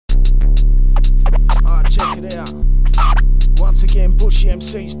Check it out. Once again, Bushy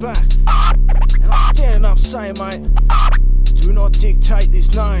MC's back. And I'm standing up saying, mate, do not dictate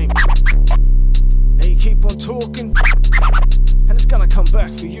this name. Now you keep on talking, and it's gonna come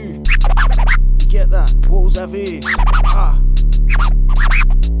back for you. You get that? Walls have ears.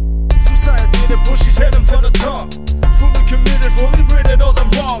 Some say I did it, Bushy's heading to the top. Fully committed, fully rid all them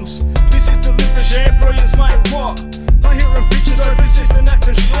wrongs. This is the lift for share, brilliance, mate, what? I hear them bitches so persistent,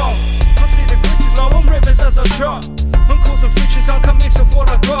 acting strong. I see the glitches, low on rivers as I trot. I'm causing frictions, I can't mix of what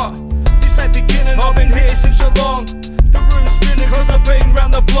I got. This ain't beginning, I've been here since so long. The room's spinning cause I've been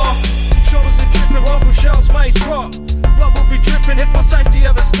round the block. Shoulders are dripping, rifle shells may drop. Blood will be dripping if my safety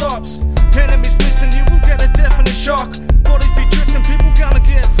ever stops. Enemies listening, you will get a definite shock. Bodies be drifting, people gonna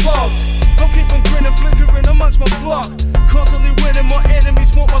get fogged. I'll keep on grinning, flickering amongst my flock. Constantly winning, my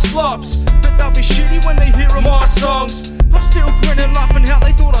enemies want my slops. But they'll be shitty when they hear my songs. I'm still grinning, laughing how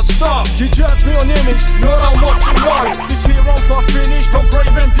they thought I'd stop. You judge me on image, not on what you know. This here I'm far finished, I'm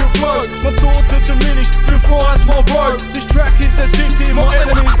brave and pure flows. My thoughts are diminished, too far as my road. This track is addictive, my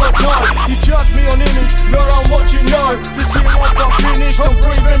enemies like no. You judge me on image, not on what you know. This here I'm far finished, I'm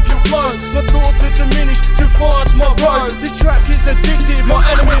brave and pure flows. My thoughts are diminished, too far as my road. This track is addictive, my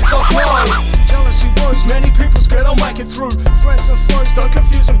enemies like no. Jealousy woes, many people scared I'll make it through. Friends and foes, don't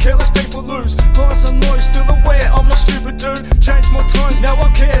confuse them, careless people lose. Highs and lows, still aware, I'm not stupid dude. Changed my times, now I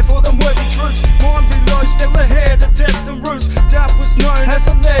care for them worthy troops. Mind reload, steps ahead of destined roots. Dap was known as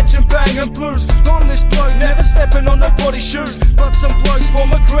a legend, banging blues. I'm this bloke, never stepping on nobody's shoes. But some blokes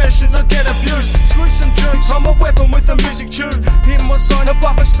form aggressions, I get abused. Screw some jokes, I'm a weapon with a music tune. In my zone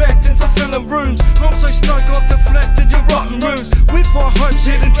above expectance, I'm filling rooms. I'm so stoked, I've deflected your rotten rooms. With our hopes,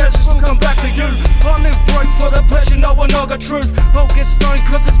 hidden treasures will come back to you. I live broke for the pleasure, no one know the truth. I'll get stoned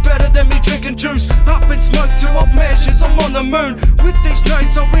cause it's better than me drinking juice. Up in smoke to up measures, I'm on the moon. With these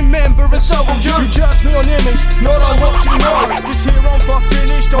nights I'll remember and so will you. You judge me on image, not on what you know. This here I'm far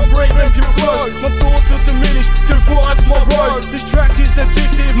finished, I'm brave and pure flows. My thoughts are diminished, too far as my road. This track is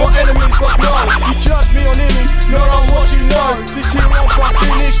addictive, my enemies like no. You judge me on image, not on what you know. This here I'm far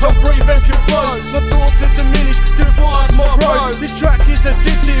finished, I'm brave and pure flows. My thoughts are diminished, too far as my road. This track is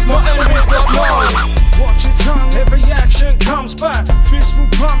addictive, my enemies like no. Watch your tongue, every action comes back. Fist will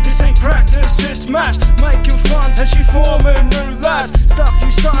pump, this ain't practice, it's match. Making funds as you form a new lads. Stuff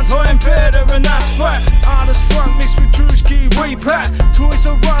you stunts, I am better and that's fact. Artist front mixed with Drewski, we pack. Toys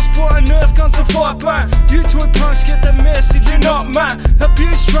are rust, but a nerf guns to fight back. You toy punks get the message, you're not mad.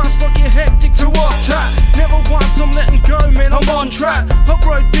 Abuse trust like you're hectic to tap. Never once I'm letting go, man, I'm on track. I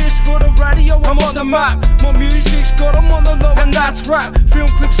wrote this for the radio, I'm on the map. My music's got them on the low and that's rap. Film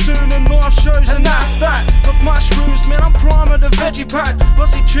clips soon and live shows and that's that. Of mushrooms, man, I'm prime of the veggie pack.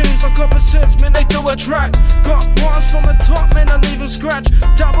 Aussie tunes like opposites, man, they do attract. Got rhymes from the top, man, I leave them scratch.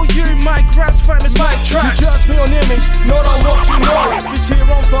 W make raps, famous make tracks. You judge me on image, not on what you know. This here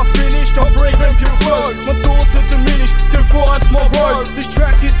I'm far finished, I'm brave and pure flows. My thoughts are